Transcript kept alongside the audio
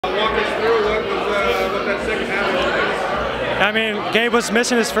I mean, Gabe was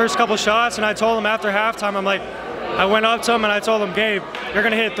missing his first couple shots, and I told him after halftime, I went up to him and I told him, Gabe, you're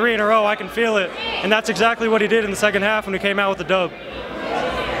going to hit 3 in a row. I can feel it. And that's exactly what he did in the second half when we came out with the dub.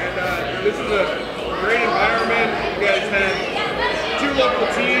 And this is a great environment. You guys had 2 local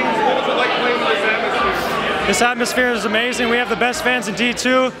teams. What was it like playing in this atmosphere? This atmosphere is amazing. We have the best fans in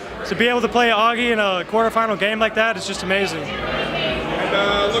D2. To be able to play Augie in a quarterfinal game like that is just amazing.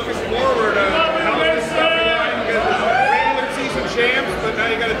 And looking forward, how is this stuff going? You guys are regular season champs, but now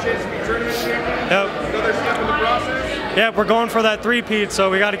you got a chance to be tournament champions. Yep. Another step in the process. Yeah, we're going for that 3-peat, so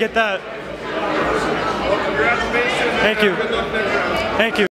we got to get that. Well, congratulations. Thank you. Good luck next round. Thank you.